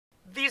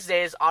These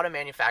days, auto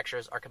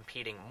manufacturers are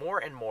competing more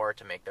and more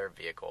to make their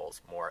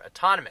vehicles more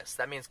autonomous.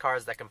 That means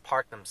cars that can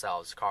park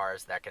themselves,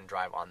 cars that can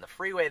drive on the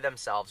freeway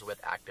themselves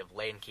with active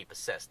lane keep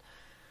assist.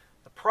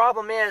 The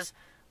problem is,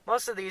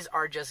 most of these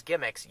are just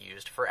gimmicks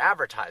used for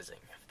advertising.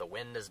 If the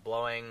wind is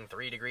blowing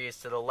 3 degrees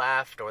to the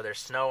left or there's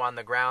snow on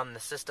the ground, the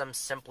systems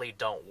simply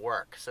don't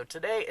work. So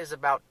today is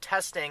about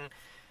testing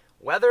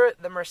whether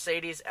the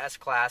Mercedes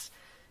S-Class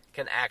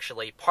can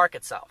actually park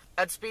itself.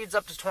 At speeds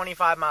up to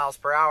 25 miles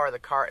per hour, the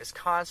car is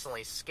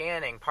constantly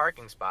scanning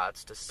parking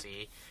spots to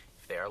see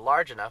if they are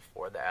large enough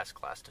for the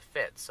S-Class to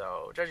fit.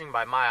 So, judging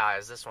by my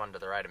eyes, this one to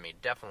the right of me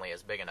definitely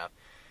is big enough.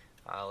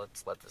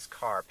 Let's let this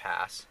car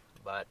pass,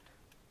 but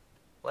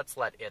let's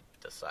let it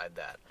decide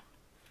that.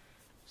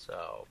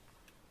 So,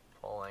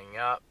 pulling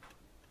up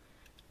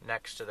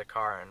next to the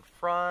car in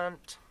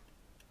front.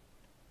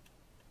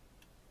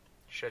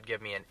 Should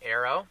give me an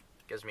arrow.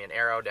 Gives me an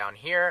arrow down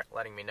here,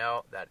 letting me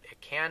know that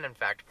it can, in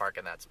fact, park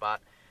in that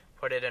spot.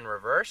 Put it in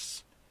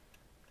reverse.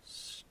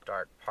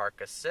 Start park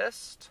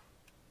assist.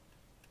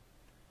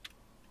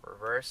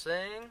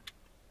 Reversing.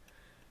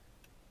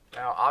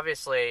 Now,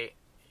 obviously,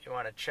 you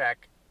want to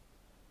check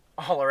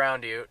all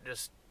around you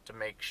just to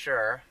make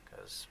sure,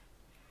 because,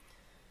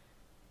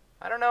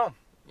 I don't know.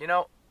 You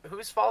know,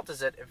 whose fault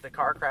is it if the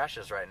car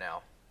crashes right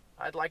now?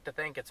 I'd like to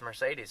think it's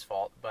Mercedes'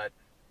 fault, but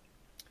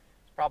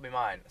it's probably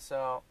mine.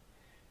 So,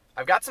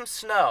 I've got some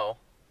snow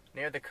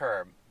near the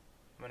curb.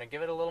 I'm going to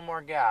give it a little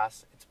more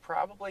gas. It's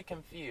probably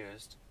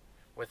confused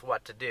with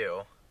what to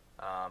do.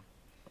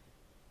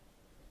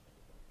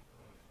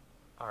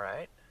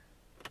 Alright.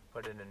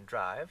 Put it in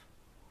drive.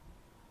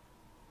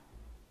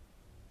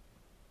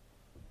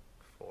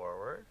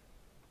 Forward.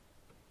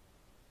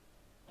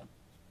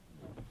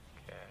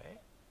 Okay.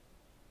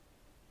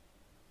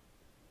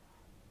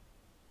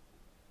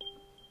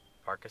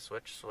 Park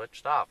switch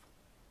switched off.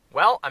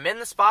 Well, I'm in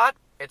the spot.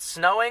 It's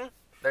snowing.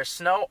 There's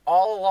snow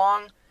all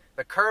along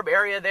the curb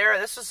area there.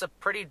 This is a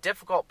pretty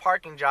difficult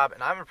parking job,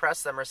 and I'm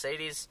impressed that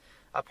Mercedes'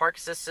 park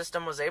assist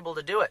system was able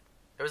to do it.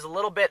 There was a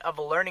little bit of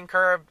a learning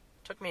curve.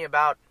 It took me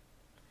about,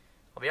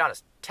 I'll be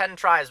honest, 10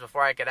 tries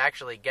before I could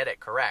actually get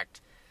it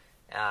correct.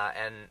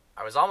 And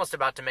I was almost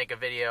about to make a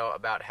video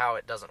about how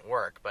it doesn't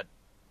work, but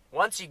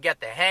once you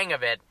get the hang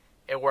of it,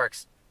 it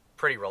works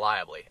pretty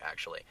reliably,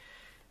 actually.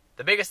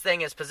 The biggest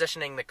thing is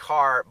positioning the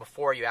car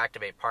before you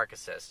activate park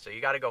assist. So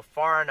you got to go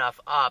far enough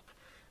up,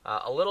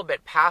 a little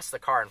bit past the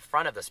car in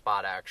front of the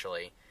spot,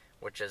 actually,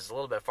 which is a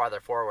little bit farther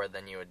forward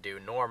than you would do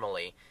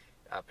normally,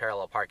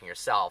 parallel parking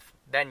yourself.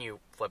 Then you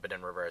flip it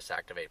in reverse,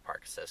 activate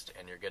park assist,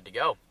 and you're good to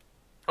go.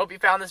 Hope you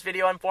found this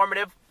video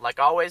informative. Like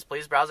always,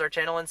 please browse our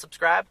channel and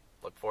subscribe.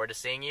 Look forward to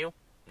seeing you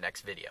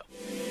next video.